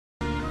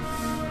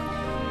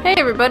Hey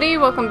everybody,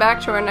 welcome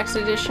back to our next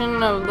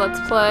edition of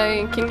Let's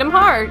Play Kingdom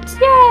Hearts!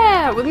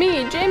 Yeah! With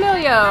me, J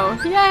Milio!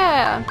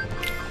 Yeah!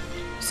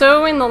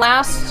 So in the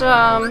last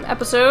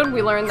episode,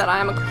 we learned that I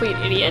am a complete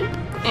idiot,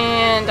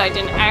 and I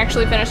didn't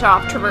actually finish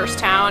off Traverse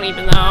Town,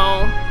 even though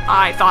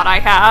I thought I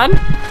had.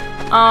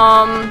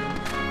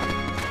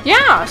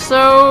 Yeah,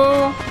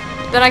 so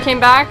then I came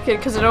back,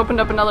 because it opened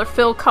up another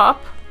Phil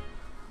Cup.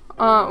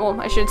 Well,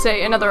 I should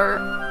say another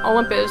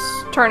Olympus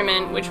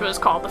tournament, which was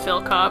called the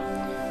Phil Cup.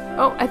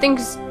 Oh, I think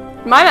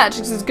my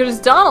magic's as good as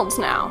Donald's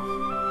now.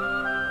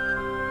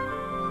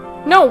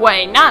 No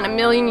way, not in a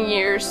million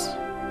years.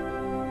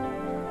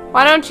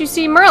 Why don't you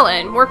see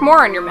Merlin? Work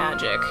more on your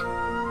magic.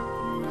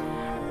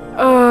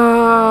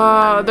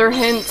 They're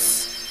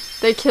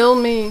hints. They kill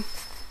me.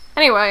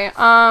 Anyway,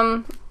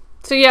 so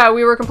yeah,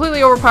 we were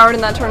completely overpowered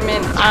in that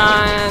tournament,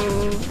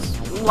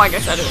 and like I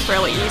said, it was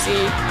fairly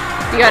easy.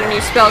 We got a new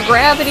spell,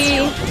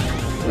 Gravity.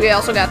 We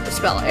also got the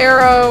spell,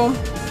 Arrow.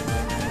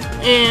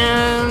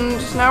 And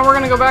now we're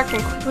gonna go back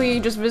and quickly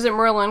just visit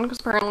Merlin,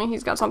 because apparently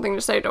he's got something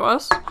to say to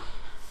us.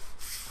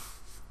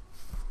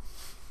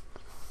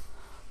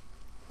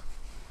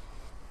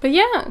 But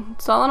yeah,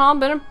 it's all in all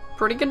been a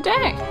pretty good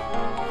day.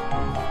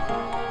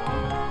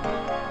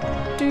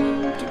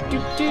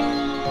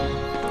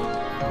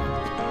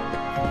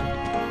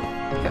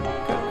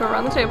 Go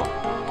around the table.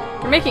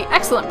 You're making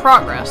excellent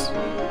progress.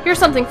 Here's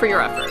something for your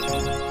effort.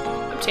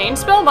 Obtain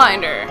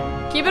Spellbinder.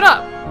 Keep it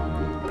up.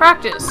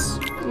 Practice.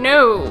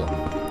 No.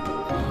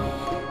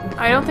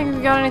 I don't think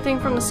we got anything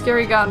from the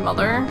Scary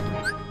Godmother.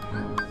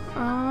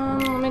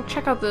 Let me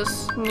check out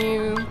this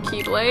new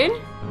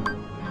Keyblade.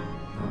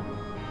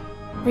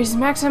 Raises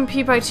max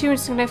MP by 2 and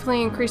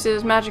significantly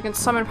increases magic and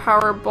summon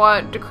power,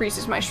 but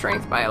decreases my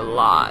strength by a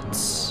lot.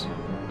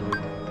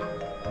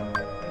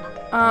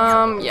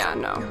 Yeah,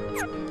 no.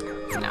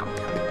 No.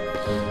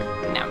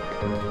 No.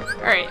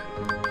 Alright.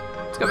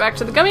 Let's go back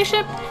to the gummy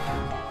ship.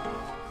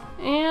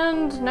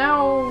 And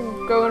now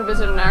go and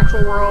visit an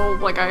actual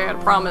world like I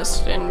had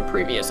promised in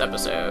previous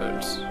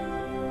episodes.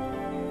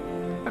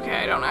 Okay,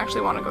 I don't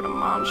actually want to go to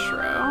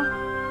Monstro.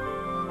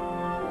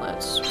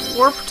 Let's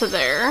warp to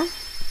there.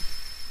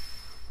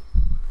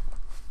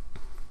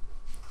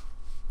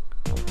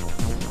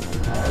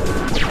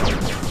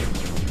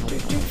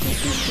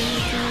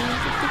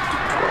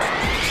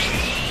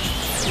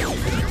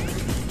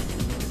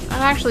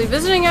 I'm actually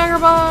visiting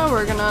Agrabah.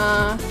 We're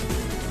gonna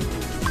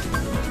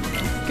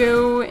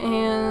go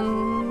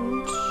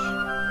and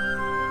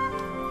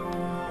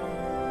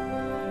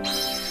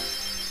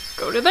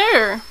go to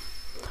there.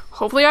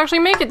 Hopefully I actually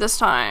make it this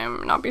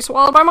time, not be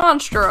swallowed by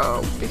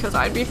Monstro, because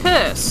I'd be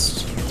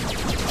pissed.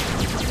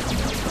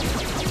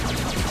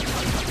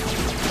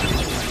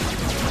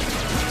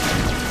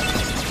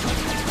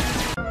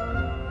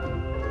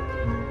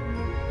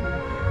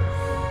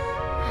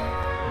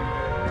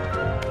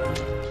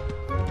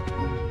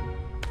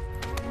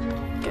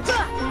 Get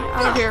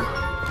out of here.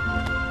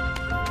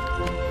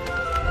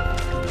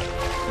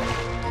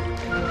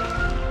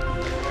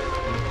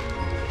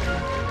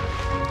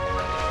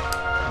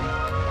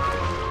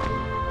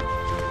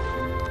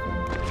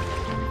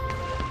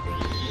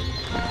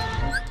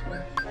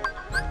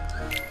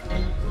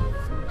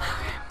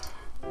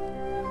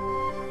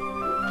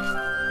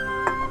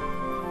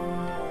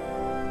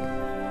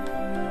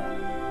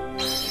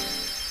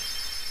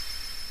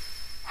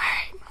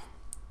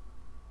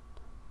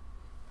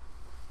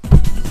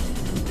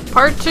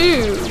 Part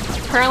 2!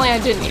 Apparently I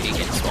did need to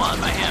get swallowed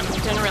by him.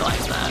 Didn't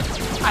realize that.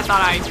 I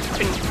thought I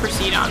couldn't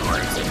proceed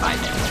onwards if I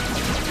did.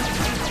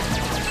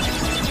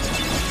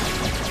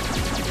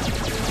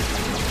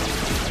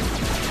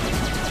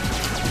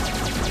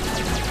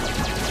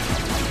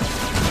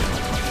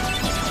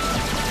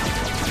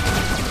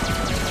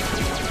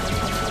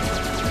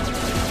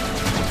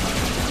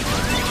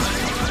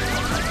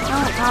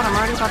 Oh god, I'm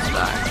already about to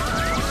die.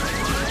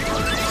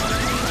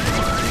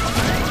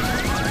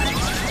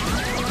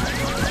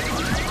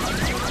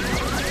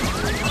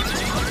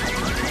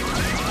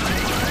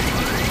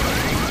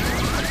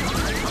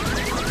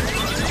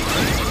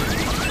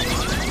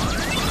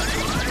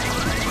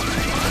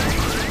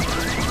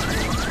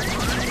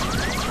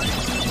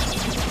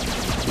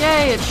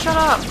 Yay, it shut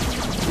up!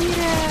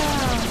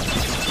 Yeah!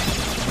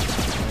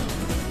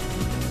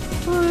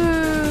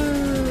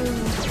 Woo!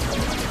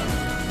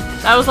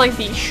 That was like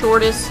the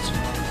shortest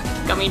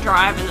gummy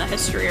drive in the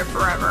history of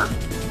forever.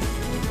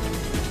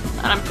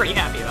 And I'm pretty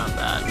happy about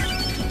that.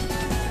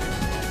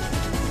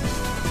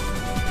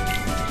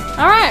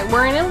 Alright,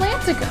 we're in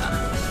Atlantica.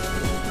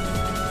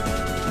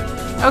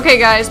 Okay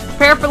guys,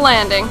 prepare for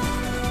landing.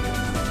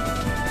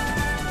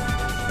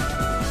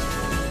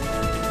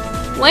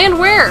 Land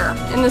where?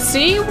 In the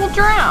sea? We'll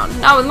drown.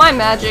 Not with my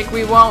magic,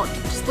 we won't.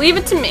 Just leave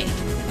it to me.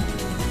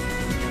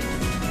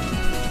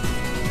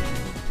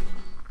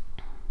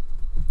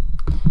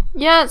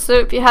 Yeah, so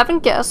if you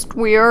haven't guessed,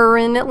 we are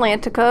in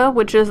Atlantica,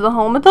 which is the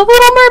home of the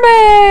Little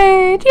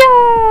Mermaid!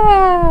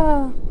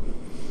 Yeah!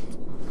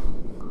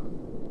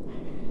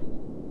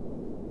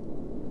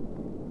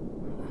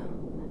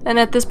 And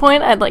at this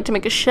point, I'd like to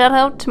make a shout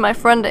out to my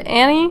friend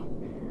Annie,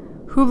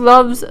 who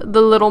loves The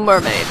Little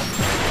Mermaid.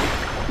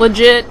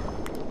 Legit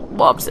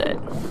loves it.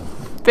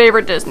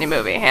 Favorite Disney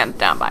movie, hands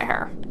down by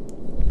her.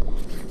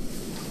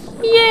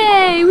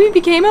 Yay! We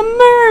became a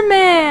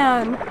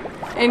merman!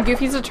 And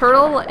Goofy's a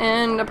turtle,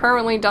 and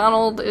apparently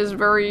Donald is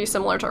very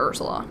similar to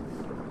Ursula.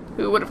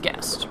 Who would have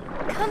guessed?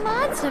 Come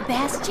on,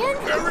 Sebastian!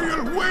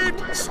 Ariel,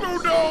 wait! Slow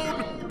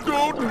down!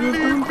 Don't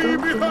leave me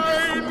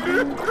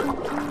behind!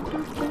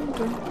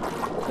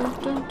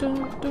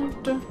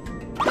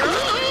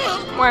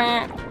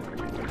 Wah.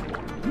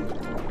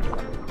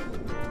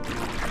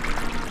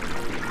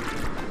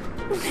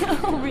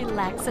 Oh,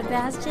 relax,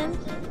 Sebastian.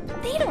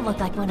 They don't look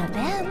like one of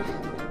them.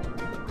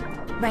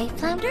 Right,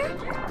 Flounder?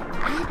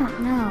 I don't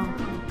know.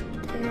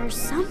 There's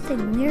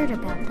something weird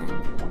about them.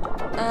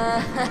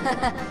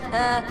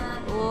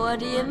 What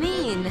do you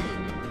mean?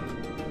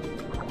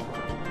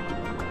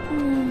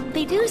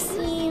 They do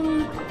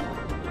seem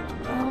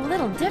a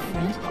little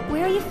different.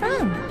 Where are you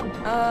from?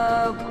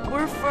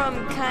 We're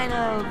from kind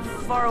of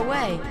far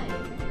away.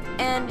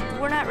 And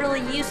we're not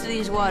really used to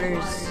these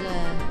waters,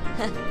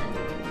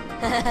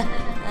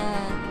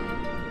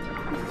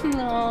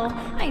 Oh,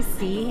 I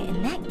see.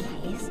 In that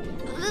case,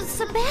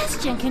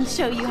 Sebastian can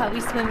show you how we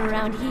swim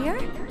around here.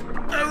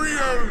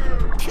 Ariel!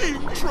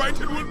 King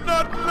Triton will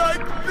not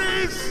like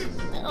this!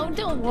 Oh,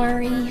 don't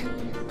worry.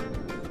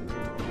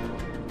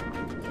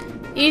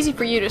 Easy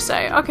for you to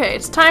say. Okay,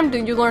 it's time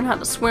you learn how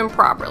to swim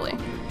properly.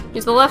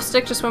 Use the left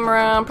stick to swim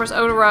around, press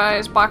O to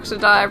rise, box to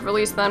dive,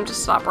 release them to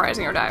stop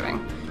rising or diving.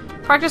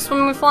 Practice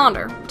swimming with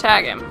Flounder.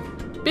 Tag him.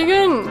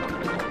 Begin!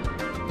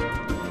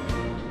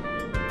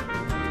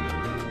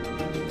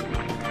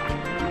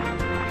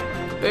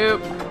 Boop.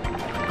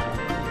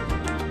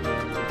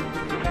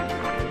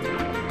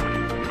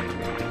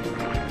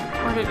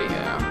 Where did he go?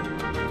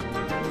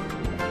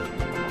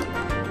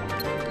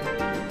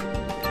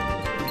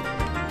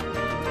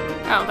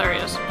 Oh, there he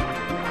is.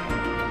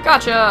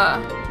 Gotcha!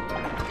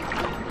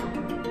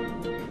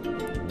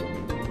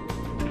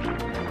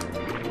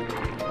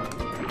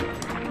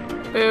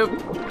 Boop.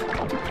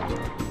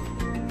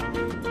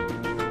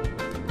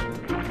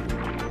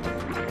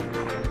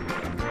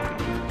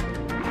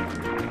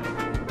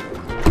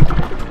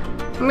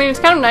 I mean, it's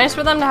kind of nice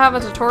for them to have a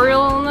tutorial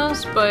on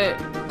this, but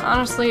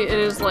honestly, it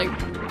is, like,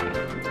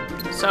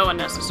 so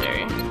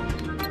unnecessary.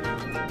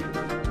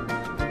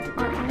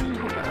 Where did he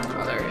go?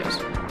 Oh, there he is.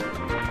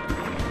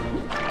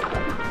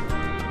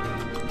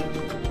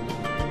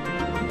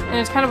 And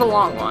it's kind of a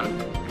long one.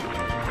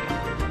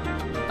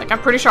 Like, I'm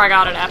pretty sure I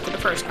got it after the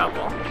first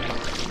couple.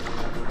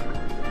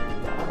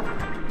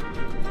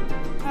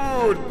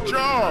 Good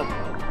job!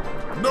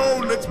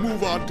 Now let's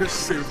move on to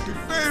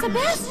self-defense!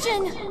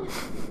 Sebastian!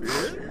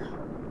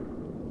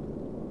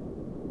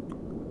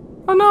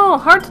 Oh no,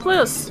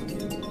 heartless!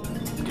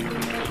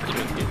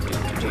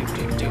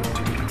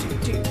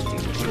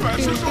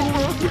 Pass it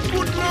over!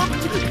 Good luck!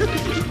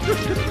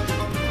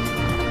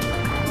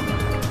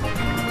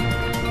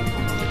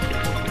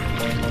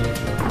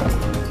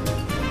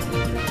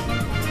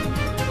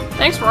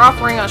 Thanks for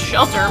offering us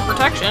shelter and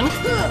protection.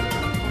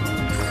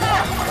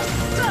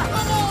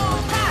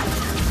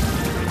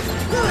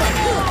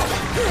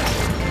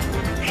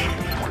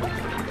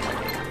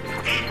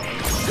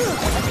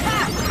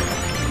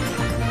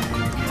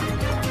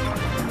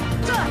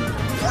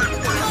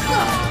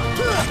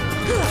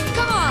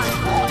 Come on!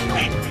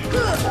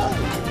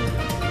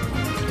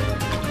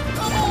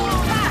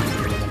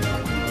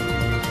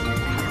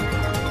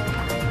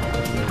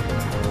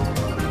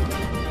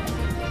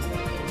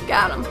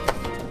 Got him.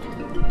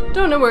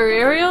 Don't know where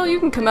Ariel, you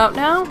can come out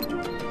now.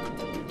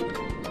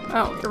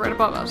 Oh, you're right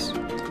above us.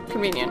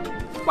 Convenient.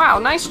 Wow,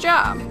 nice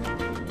job.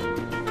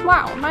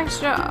 Wow, nice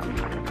job.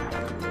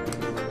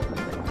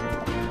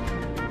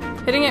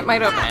 Hitting it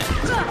might open it.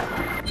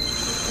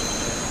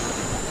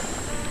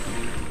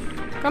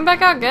 Come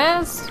back out,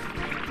 guys.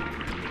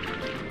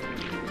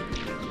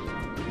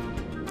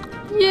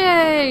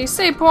 Yay!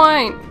 Save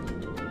point!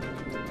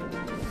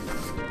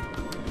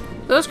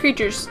 Those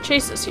creatures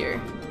chase us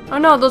here. Oh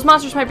no, those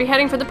monsters might be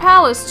heading for the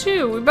palace,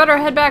 too. We better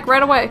head back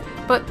right away.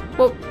 But,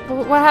 well,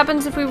 what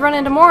happens if we run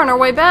into more on our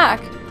way back?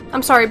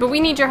 I'm sorry, but we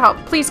need your help.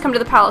 Please come to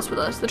the palace with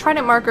us. The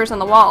trident markers on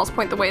the walls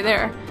point the way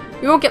there.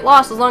 We won't get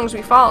lost as long as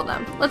we follow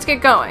them. Let's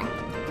get going.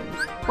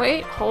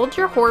 Wait, hold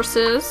your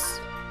horses.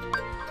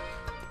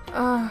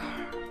 I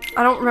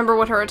don't remember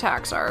what her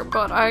attacks are,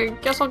 but I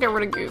guess I'll get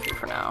rid of Goofy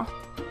for now.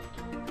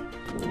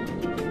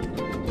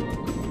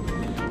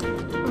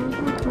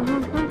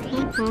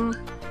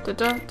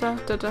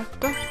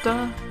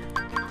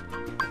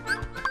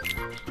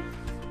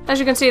 As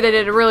you can see, they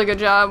did a really good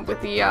job with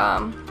the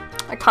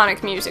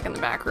iconic music in the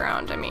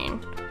background. I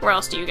mean, where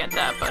else do you get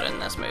that but in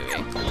this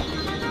movie?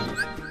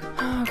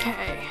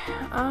 Okay.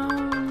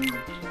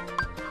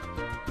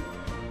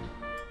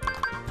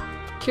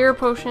 Cure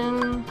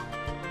potion.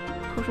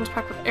 Potions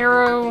packed with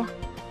arrow.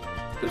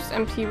 Boost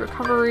MP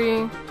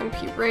recovery.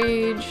 MP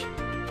rage.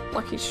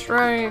 Lucky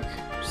strike.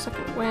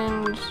 Second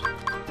wind.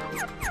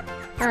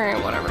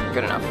 Alright, whatever.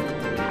 Good enough.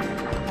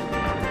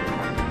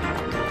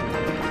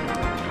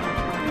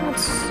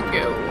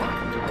 go.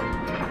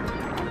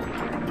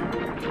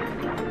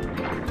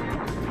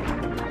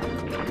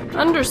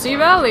 Undersea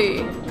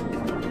Valley.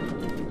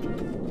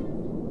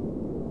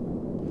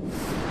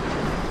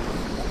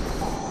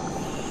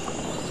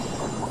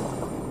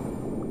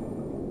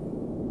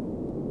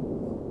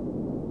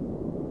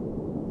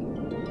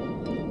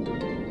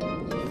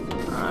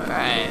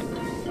 Alright.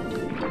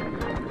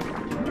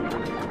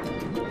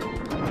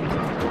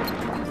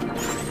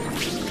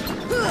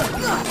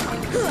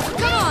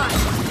 Come on!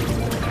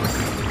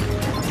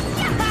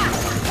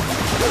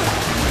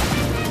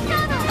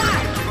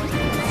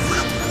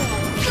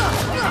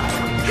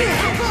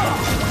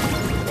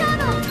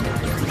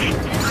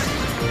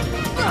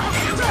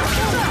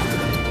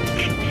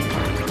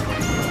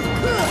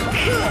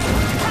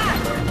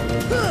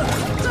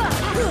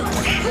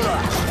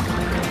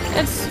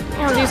 It's, you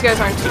know, these guys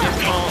aren't too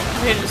difficult.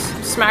 They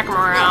just smack them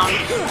around.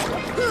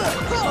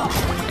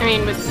 I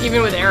mean,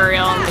 even with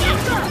Ariel and the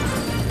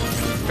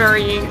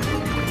very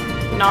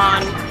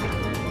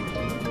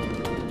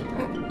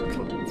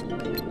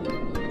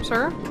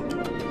Sir?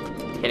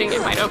 Hitting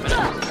it might open it.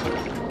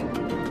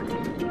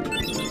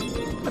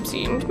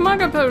 Obscene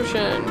Mega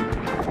Potion!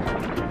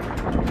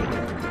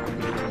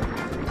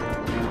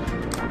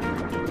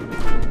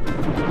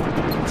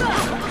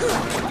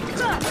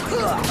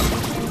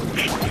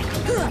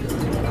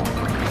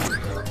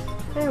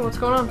 Hey, what's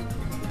going on?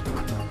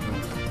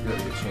 Good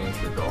to change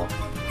your goal.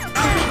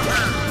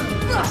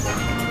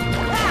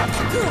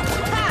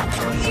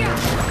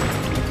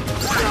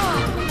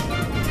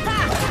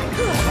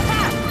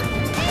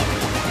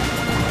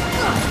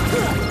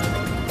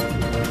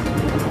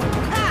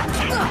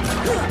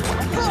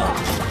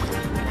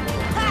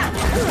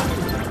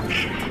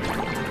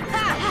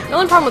 The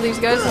only problem with these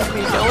guys is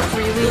we don't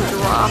really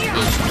drop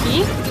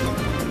HP.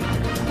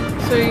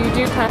 So you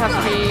do kind of have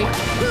to be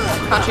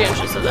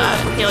conscientious of that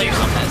and heal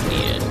yourself as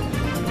needed.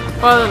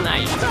 But other than that,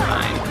 you should be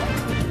fine.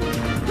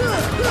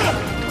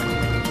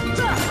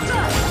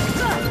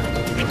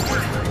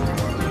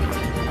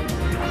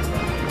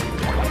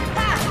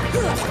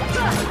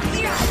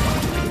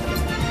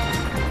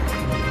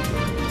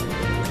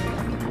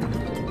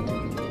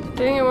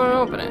 Didn't even want to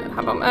open it.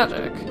 How about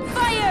magic?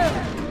 Fire!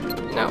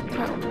 No,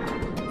 no.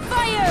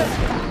 Fire!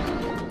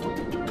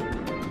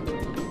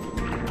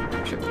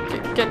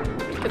 Get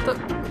the...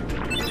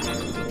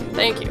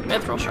 Thank you,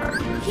 Mithril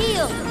Shard.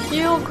 Heal!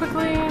 Heal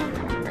quickly.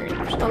 Alright,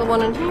 there's another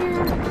one in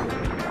here.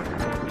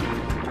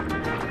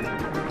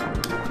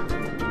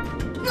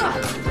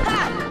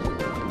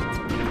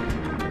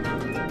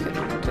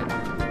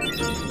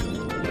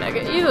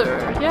 Mega Ether,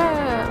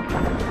 yeah!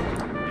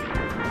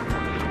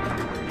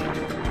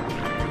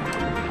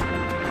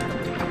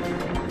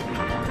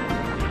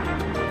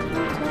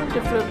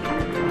 Different.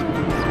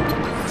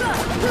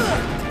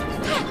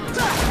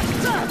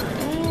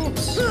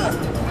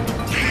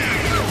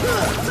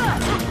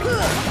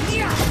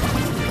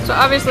 So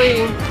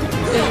obviously,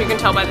 as you can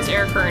tell by this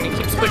air current, it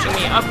keeps pushing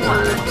me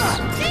upwards.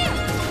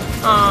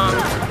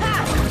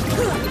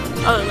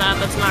 Other than that,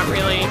 that's not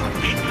really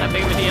that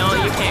big of a deal.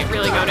 You can't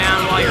really go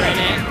down while you're in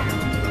it.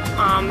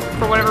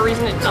 For whatever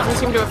reason, it doesn't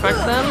seem to affect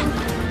them.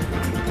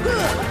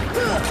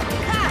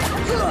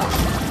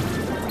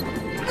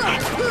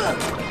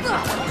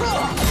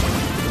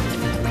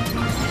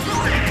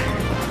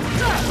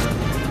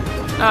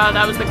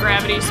 That was the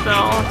gravity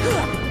spell.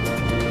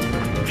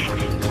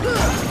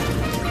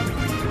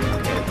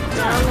 Get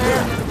down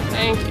there.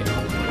 Thank you.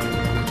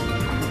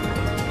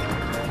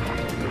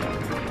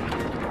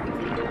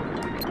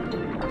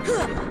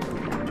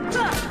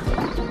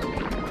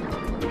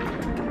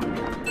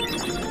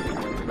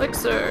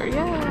 Elixir,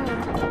 yeah.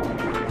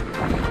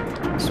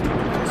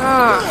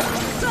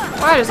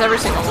 Why does every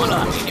single one of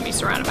them need to be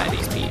surrounded by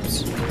these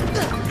peeps?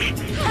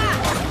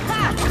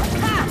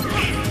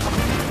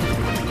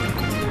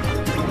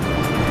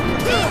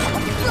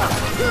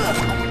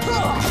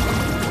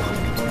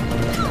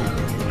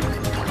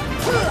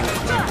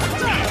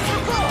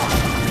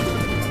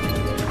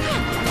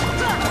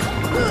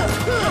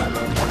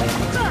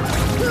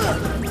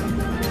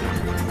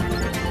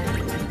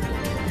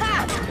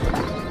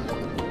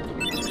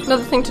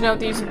 Another thing to note,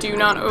 these do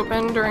not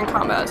open during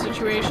combat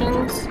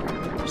situations,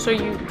 so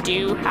you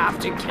do have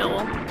to kill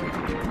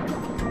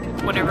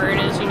whatever it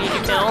is you need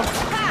to kill.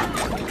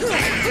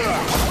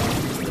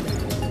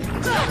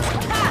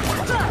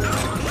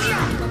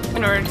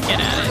 In order to get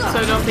at it, so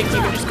I don't think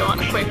you can just go on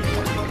a quick,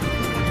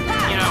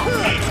 you know,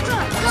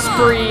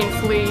 spree and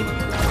flee.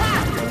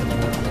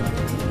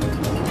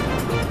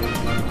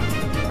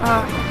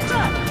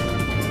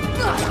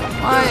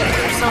 Why are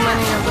there so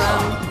many of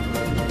them?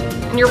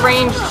 And your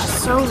range is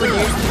just so reduced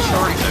and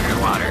short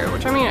underwater,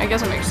 which I mean, I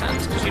guess it makes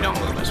sense because you don't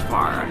move as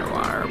far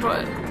underwater,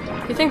 but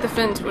you think the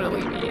fins would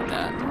alleviate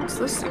that. What's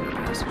this secret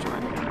passageway?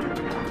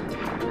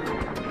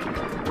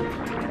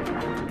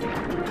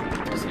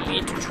 Does it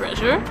lead to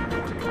treasure?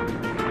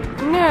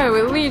 No,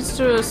 it leads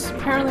to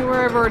apparently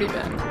where I've already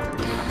been.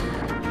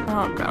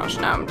 Oh gosh,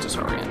 now I'm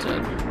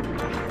disoriented.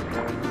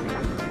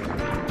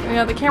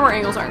 Yeah, the camera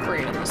angles aren't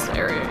great in this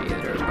area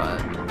either,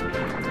 but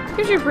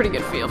Gives you a pretty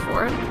good feel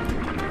for it.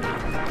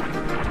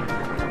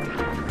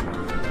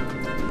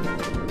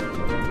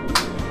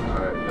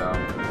 Alright, down.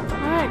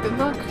 Alright, good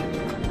luck.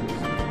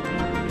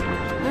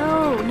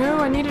 No, no,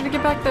 I needed to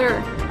get back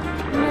there.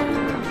 No.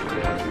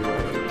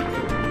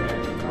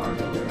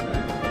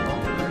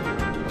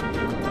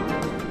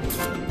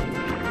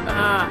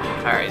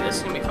 Alright, this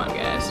is gonna be fun,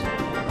 guys.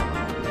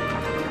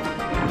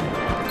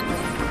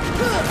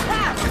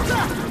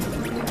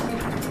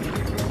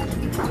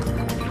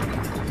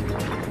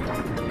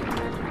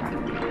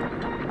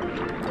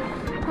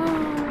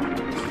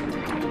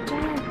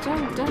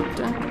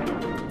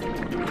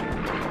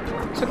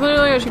 So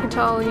clearly, as you can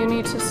tell, you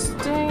need to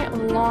stay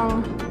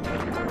along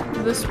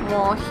this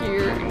wall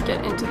here and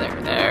get into there.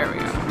 There we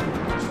go.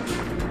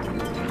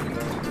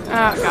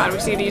 Oh god, we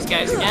see these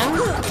guys again.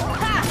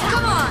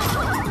 Come on!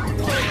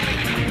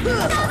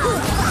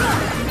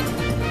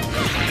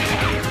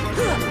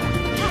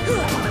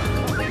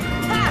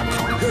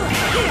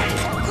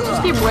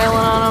 Just keep wailing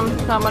on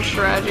them. Not much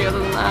strategy other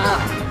than that.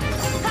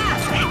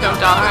 Don't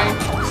die.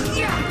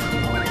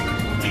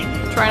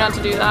 Try not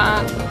to do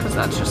that, because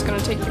that's just gonna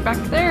take you back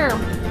there.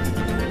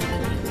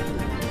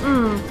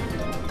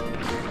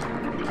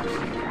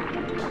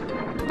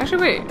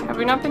 Actually, wait. Have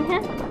we not been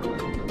here?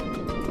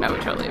 No, we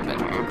totally have been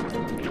here.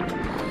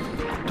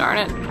 Darn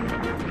it.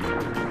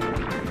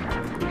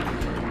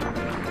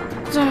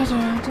 Da, da,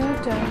 da,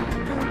 da.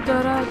 Da,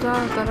 da, da,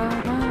 da, da,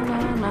 da,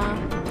 da.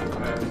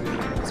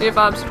 See you,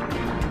 Fobs.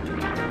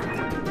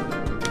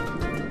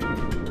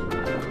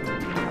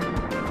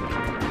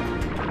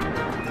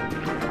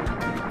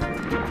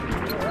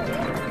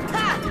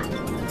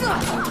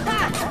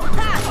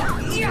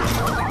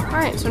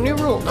 Alright, so new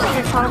rule. Don't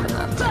get caught up in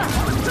that.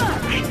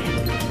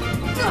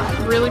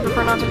 Really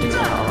prefer not to do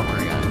that all over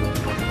again.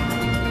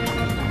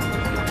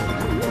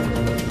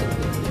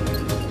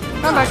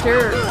 Come back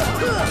here.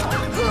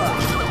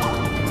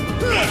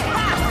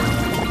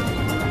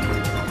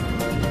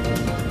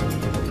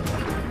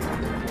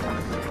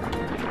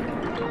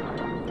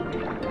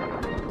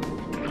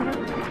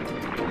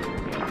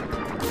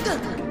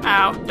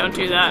 Ow, don't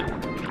do that.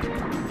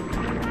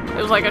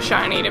 It was like a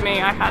shiny to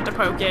me, I had to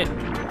poke it.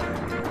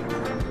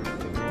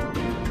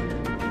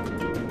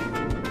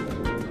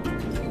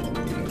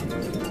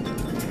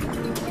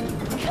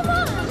 Come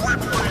on!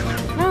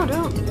 No,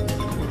 don't.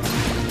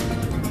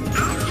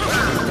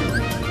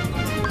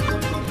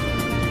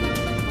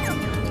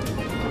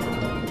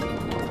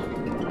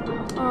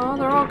 Oh,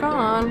 they're all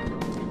gone.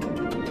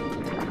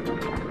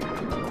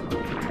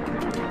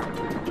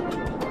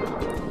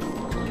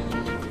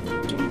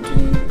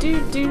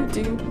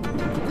 Do.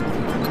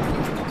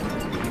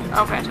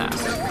 Oh,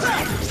 fantastic.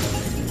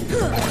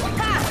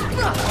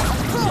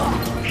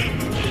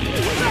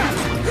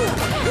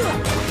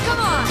 Come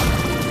on!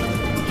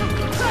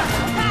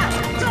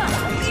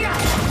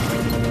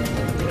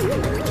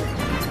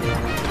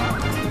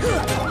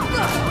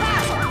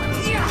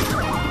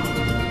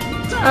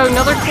 Oh,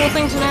 another cool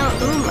thing to know.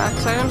 Ooh,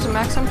 max items and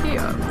max MP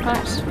up.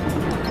 Nice.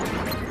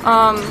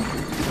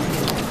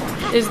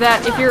 Is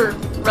that if you're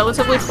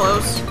relatively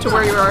close to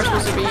where you are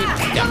supposed to be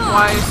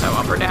depth-wise, so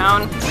up or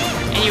down,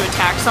 and you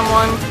attack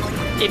someone,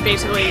 it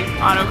basically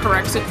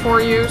auto-corrects it for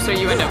you, so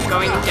you end up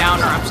going down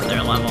or up to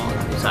their level.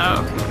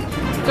 So,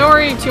 don't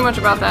worry too much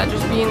about that,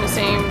 just be in the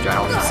same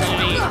general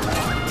vicinity.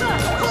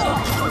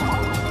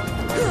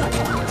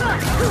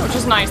 Which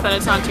is nice that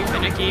it's not too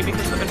finicky,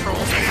 because the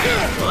controls are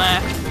kind of bleh,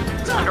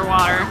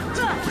 underwater.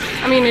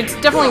 I mean, it's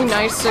definitely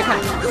nice to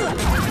kind of,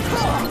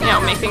 you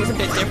know, make things a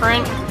bit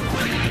different.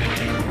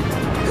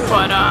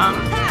 But,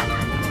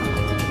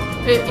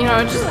 you know,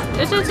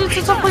 it's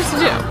a tough place to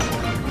do.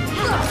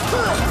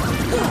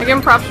 Again,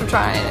 props for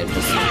trying, it's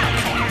just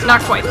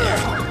not quite there.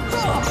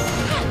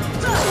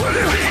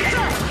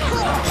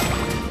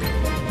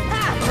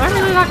 Was I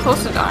really that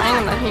close to dying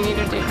and that he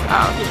needed to...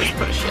 Oh, he just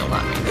put a shield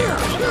on me there.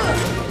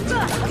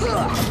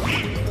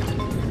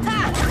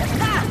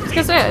 I was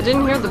gonna say, I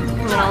didn't hear the, you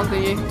know,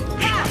 the...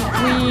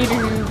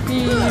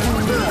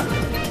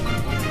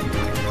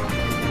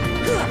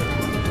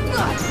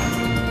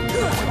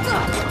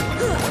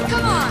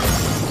 Come on!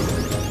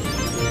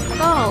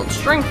 Oh,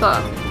 strength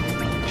up.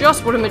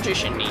 Just what a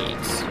magician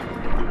needs.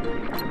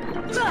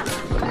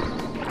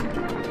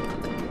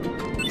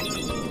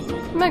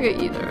 Mega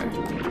Ether.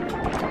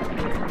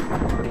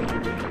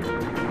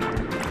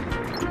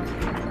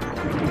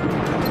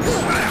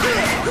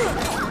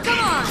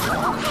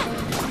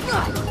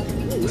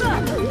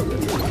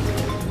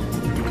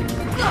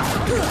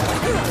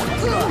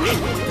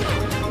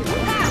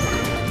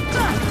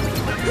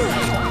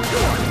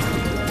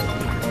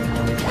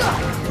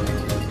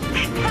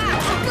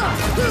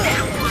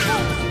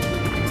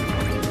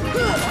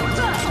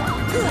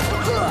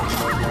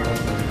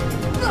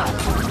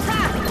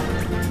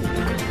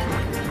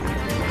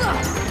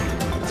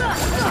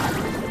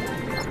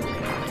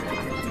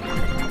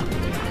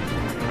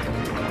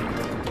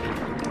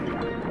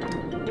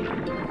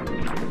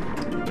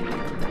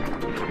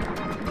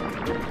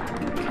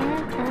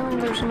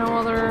 Apparently there's no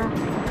other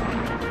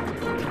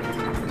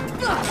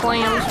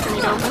clams for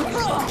me to open.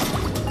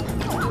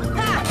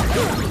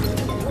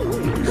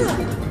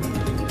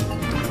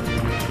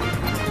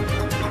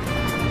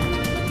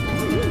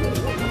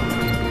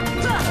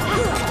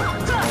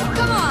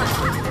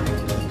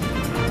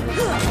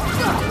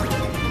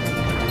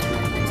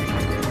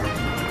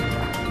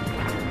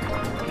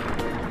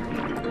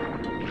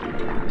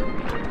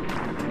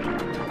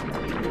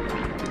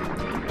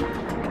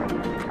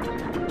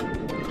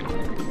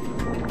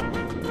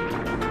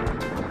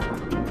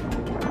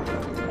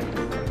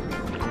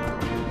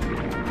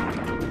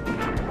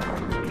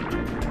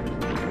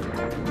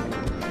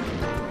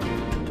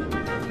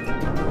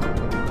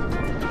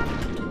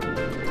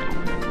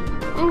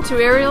 Into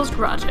Ariel's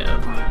grotto.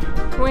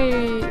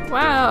 Wait,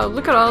 wow,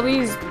 look at all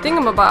these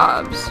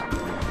thingamabobs.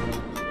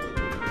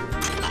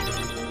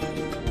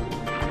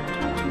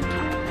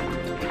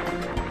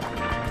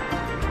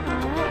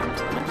 Alright,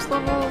 to the next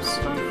level of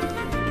stuff.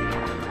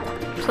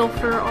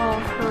 Pilfer all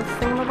of her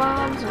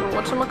thingamabobs and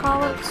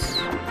whatchamacallits.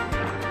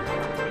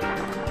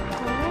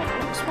 Alright,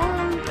 next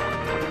one.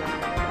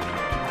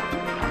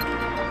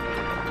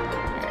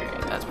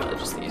 Alright, that's probably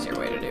just the easier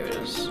way to do it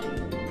is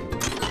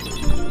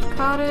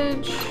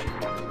cottage.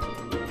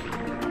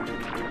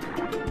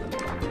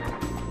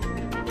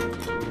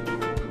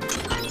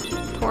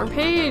 Torn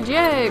page,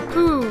 yay,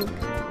 poo!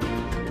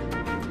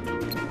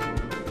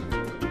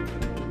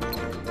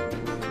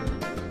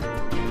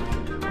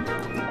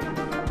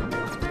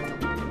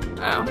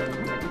 Oh.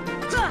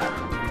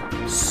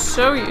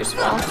 So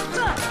useful.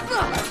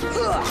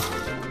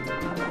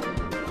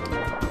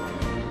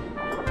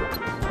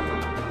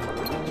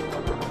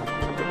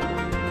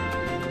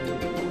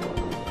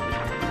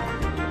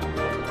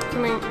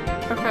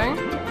 Okay.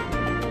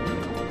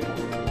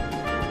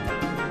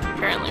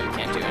 Apparently we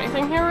can't do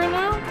anything here right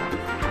now.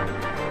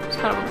 It's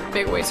kind of a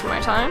big waste of my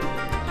time.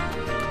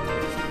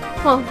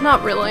 Well,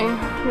 not really.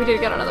 We did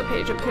get another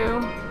page of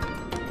poo.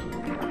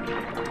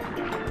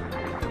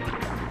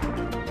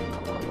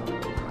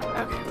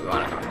 Okay, we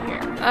want to go in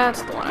here.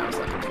 That's the one I was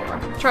looking for.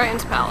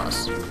 Triton's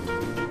Palace.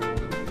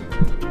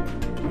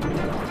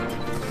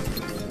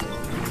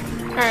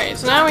 Alright,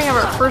 so now we have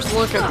our first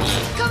look of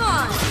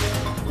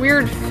the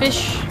weird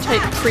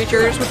fish-type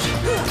creatures, which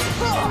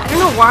I don't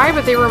know why,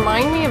 but they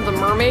remind me of the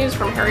mermaids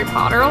from Harry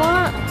Potter a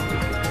lot.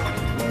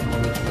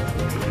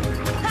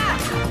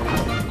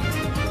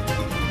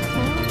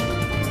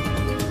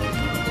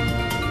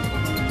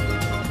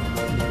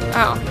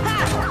 Oh.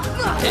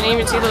 Didn't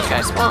even see those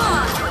guys spawn.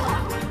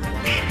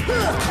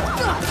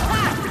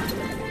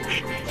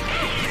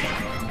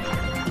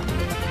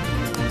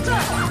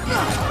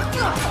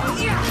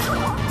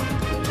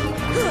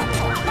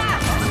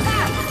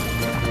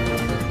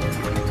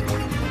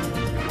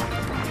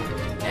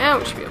 Now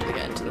we should be able to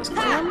get into this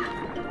clan.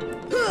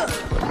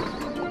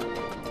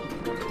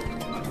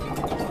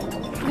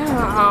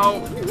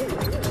 No.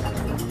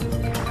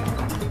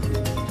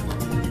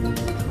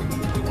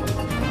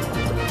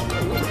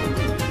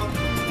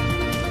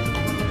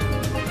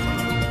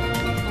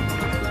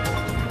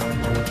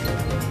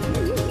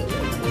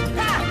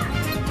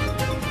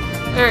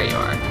 There you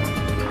are.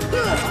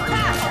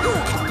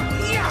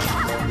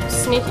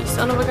 Sneaky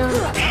son of a gun.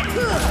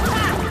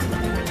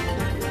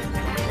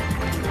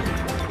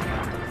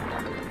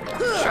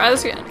 Try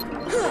this again.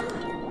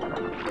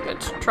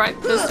 Let's try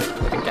this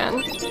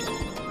again.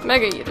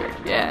 Mega Eater,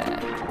 yeah.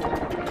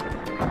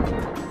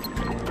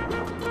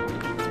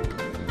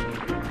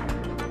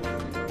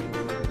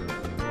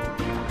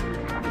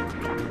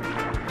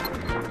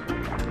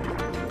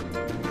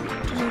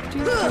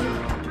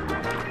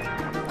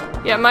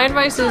 Yeah, my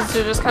advice is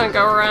to just kind of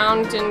go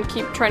around and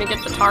keep trying to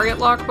get the target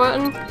lock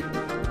button.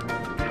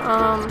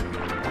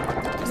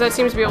 Because that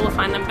seems to be able to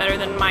find them better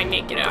than my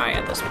naked eye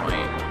at this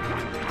point.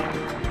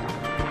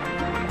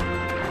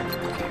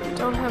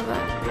 Don't have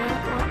that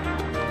yet.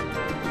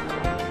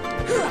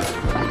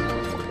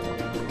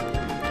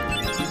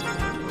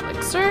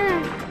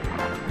 Elixir.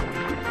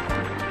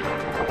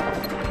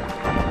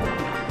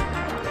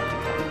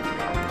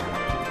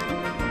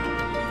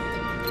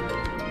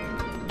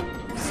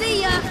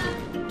 See ya.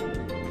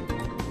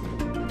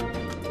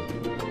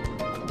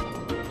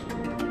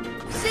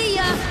 See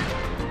ya.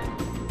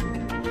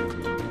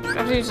 I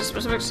have to use a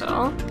specific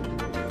cell.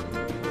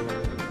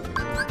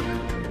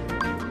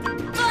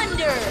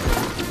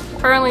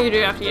 Apparently you do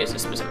have to use a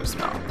specific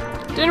spell.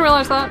 Didn't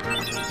realize that.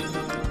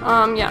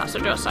 Yeah, so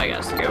just, I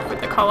guess, go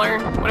with the color.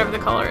 Whatever the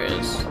color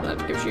is,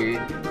 that gives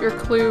you your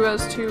clue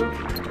as to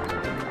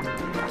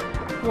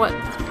what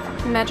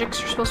magics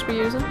you're supposed to be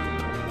using.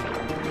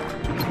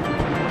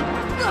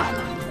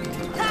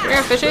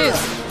 Here, fishies!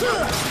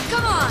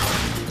 Come on!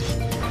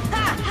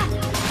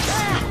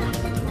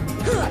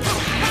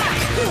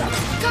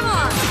 Come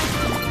on!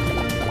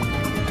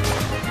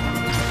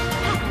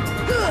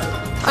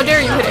 How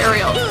dare you hit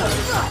Ariel?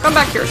 Come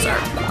back here, sir.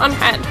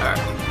 Unhand her.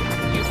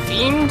 You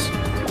fiend.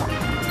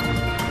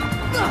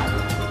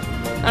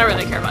 I don't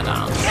really care about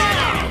Donald.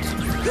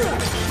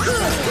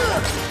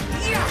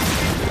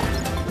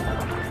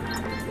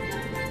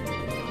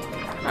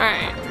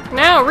 Alright.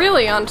 Now,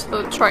 really, onto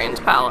the Triton's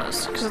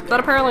palace, because that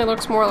apparently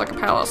looks more like a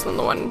palace than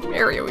the one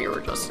area we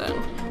were just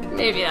in.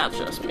 Maybe that's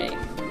just me.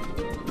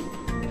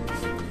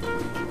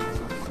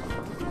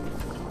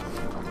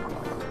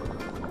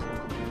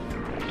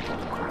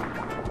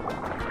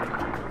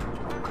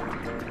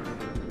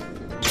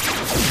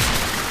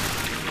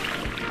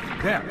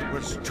 That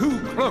was too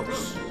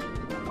close.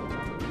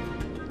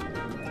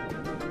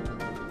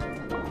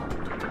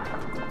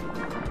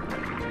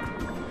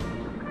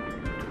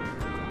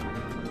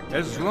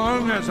 As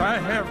long as I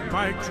have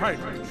my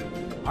trident,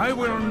 I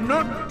will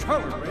not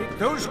tolerate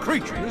those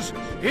creatures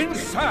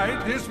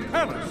inside this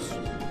palace.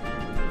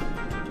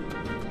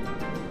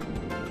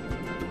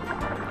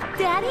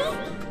 Daddy?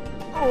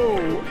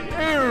 Oh,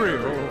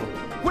 Ariel!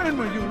 When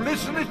will you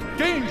listen? It's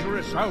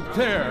dangerous out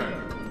there!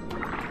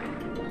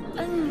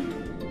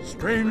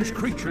 Strange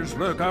creatures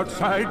lurk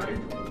outside.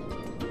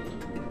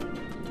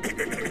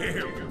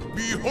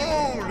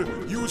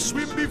 Behold, you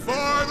swim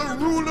before the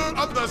ruler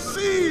of the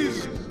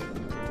seas!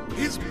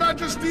 His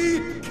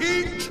Majesty,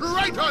 King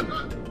Triton!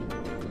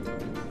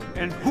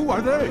 And who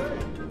are they?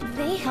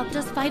 They helped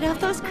us fight off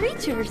those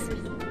creatures.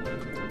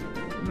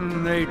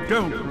 They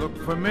don't look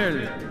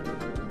familiar.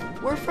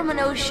 We're from an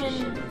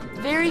ocean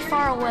very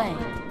far away.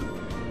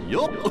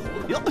 Yup,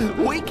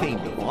 we came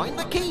to find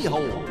the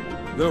keyhole.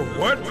 The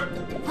what?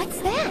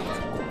 What's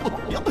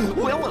that?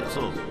 Well, it's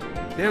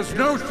a... There's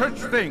no such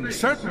thing,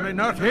 certainly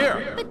not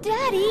here. But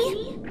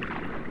Daddy...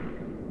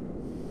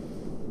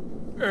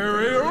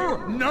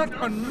 Ariel, not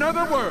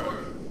another word.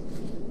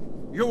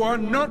 You are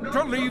not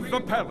to leave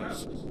the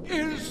palace.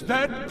 Is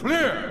that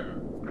clear?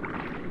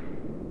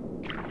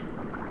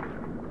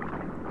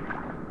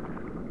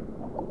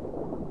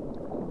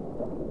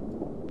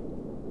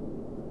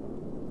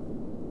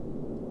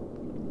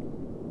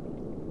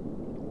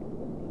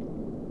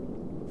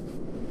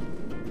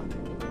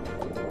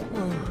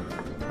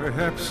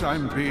 Perhaps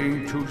I'm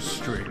being too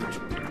strict.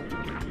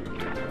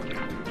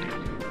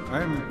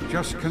 I'm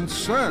just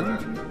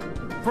concerned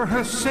for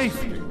her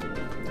safety.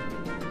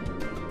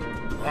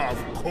 Of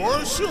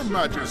course, Your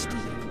Majesty.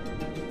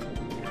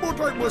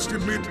 But I must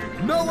admit,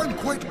 now I'm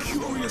quite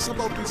curious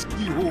about this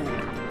keyhole.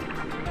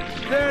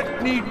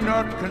 That need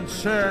not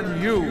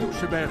concern you,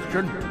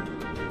 Sebastian.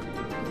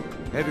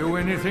 Have you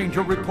anything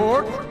to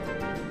report?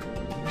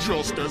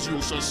 Just as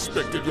you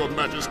suspected, Your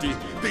Majesty,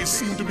 they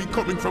seem to be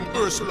coming from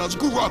Ursula's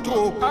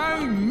grotto.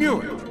 I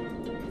knew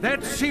it!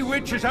 That sea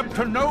witch is up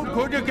to no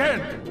good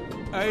again!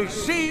 A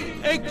sea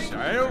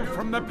exile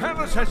from the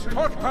palace has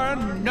taught her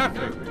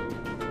nothing!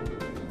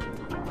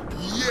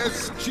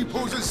 Yes, she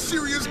poses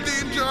serious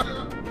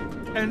danger.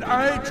 And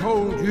I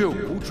told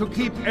you to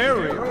keep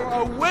Ariel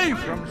away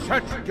from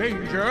such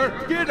danger,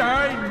 did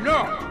I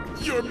not?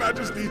 Your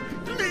Majesty,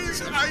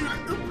 please,